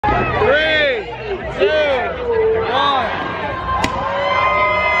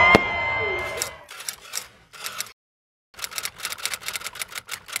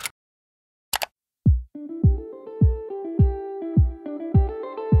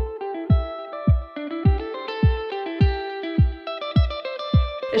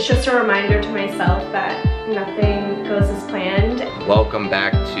It's just a reminder to myself that nothing goes as planned. Welcome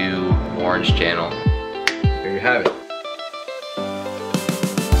back to Lauren's channel. Here you have it.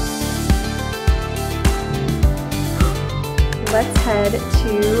 Let's head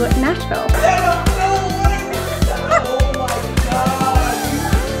to Nashville. Oh my god!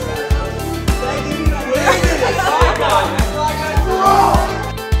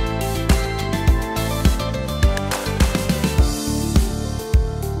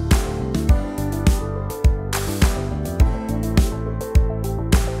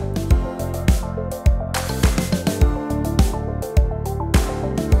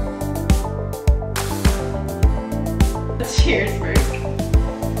 Cheers, Brooke.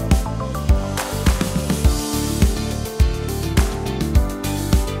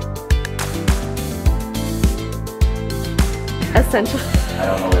 Essential. I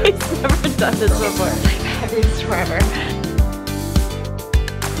don't know what it is. He's never done this before. Heaviest forever.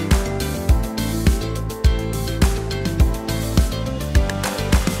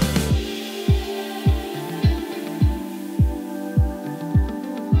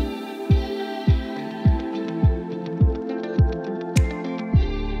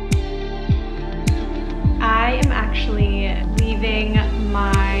 I am actually leaving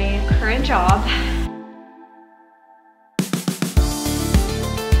my current job.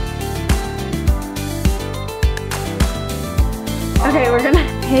 Okay, we're gonna,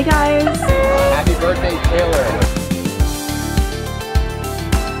 hey guys. Happy birthday, Taylor.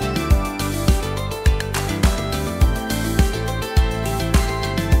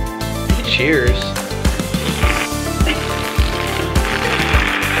 Cheers.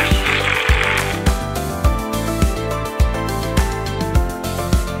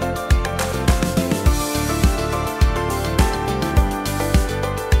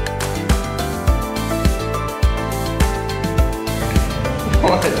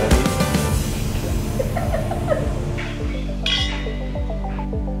 What, honey?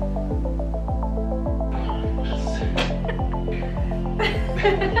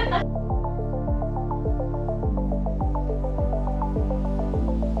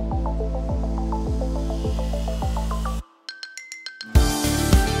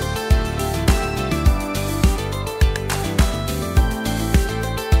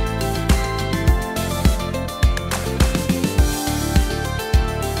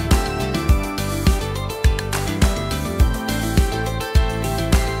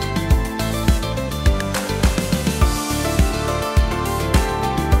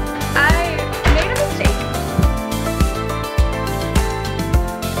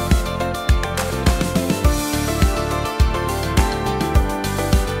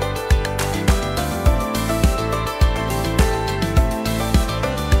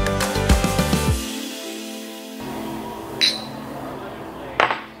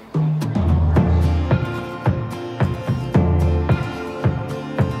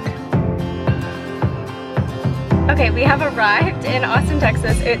 Okay, we have arrived in Austin,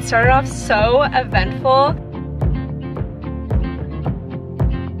 Texas. It started off so eventful.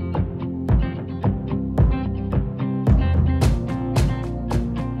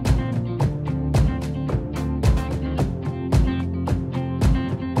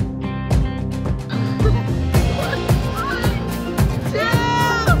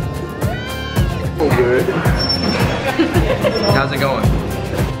 Oh, good. How's it going?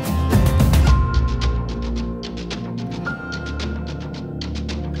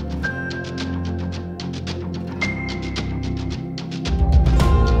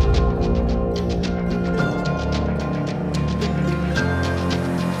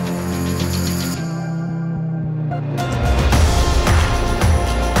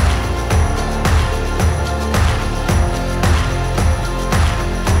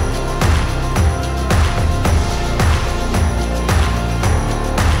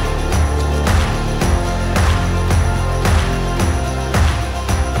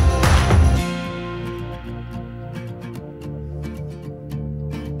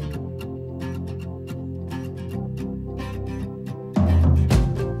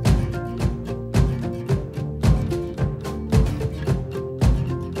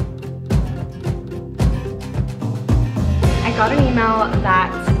 I got an email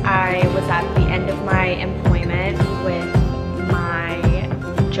that I was at the end of my employment with my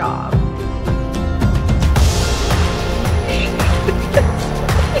job.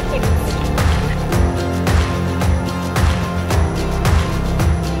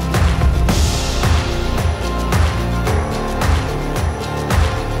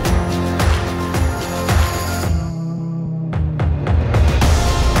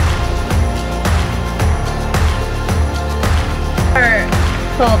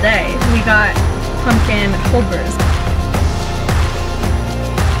 all day. We got pumpkin cold brews.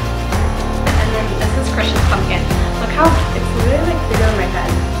 And then this is Christian's pumpkin. Look how it's literally like bigger in my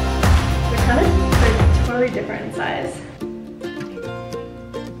head. They're kind of like totally different in size.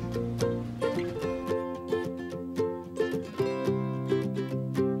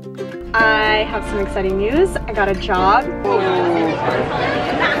 I have some exciting news. I got a job.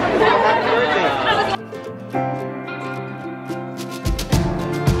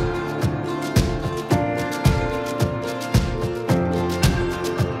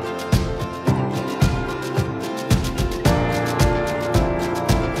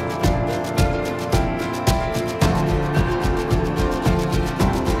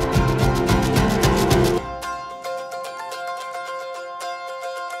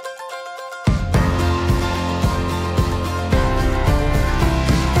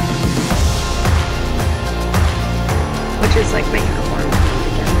 Which is like my uniform.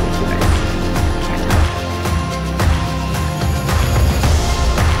 Again, if you guys can't tell.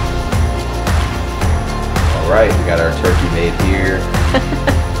 All right, we got our turkey made here.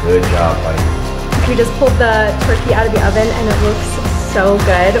 Good job, buddy. We just pulled the turkey out of the oven and it looks so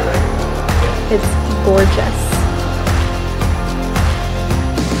good. It's gorgeous.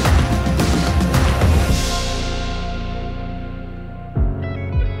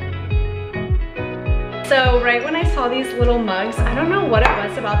 So right when I saw these little mugs, I don't know what it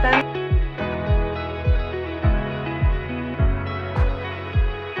was about them.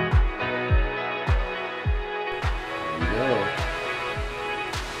 There you go.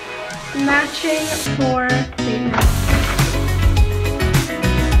 Matching for Clayton.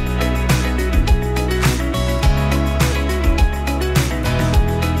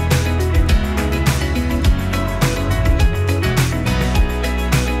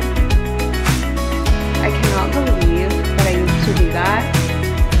 I cannot believe that I used to do that.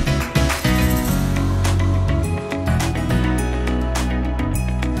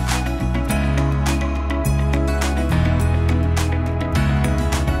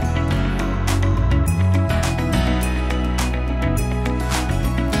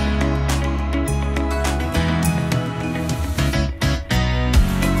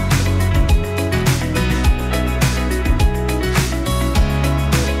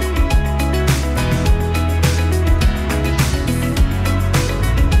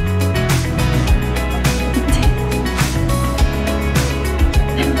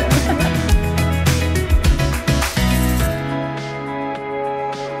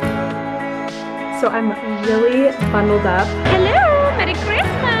 So I'm really bundled up. Hello, Merry Christmas!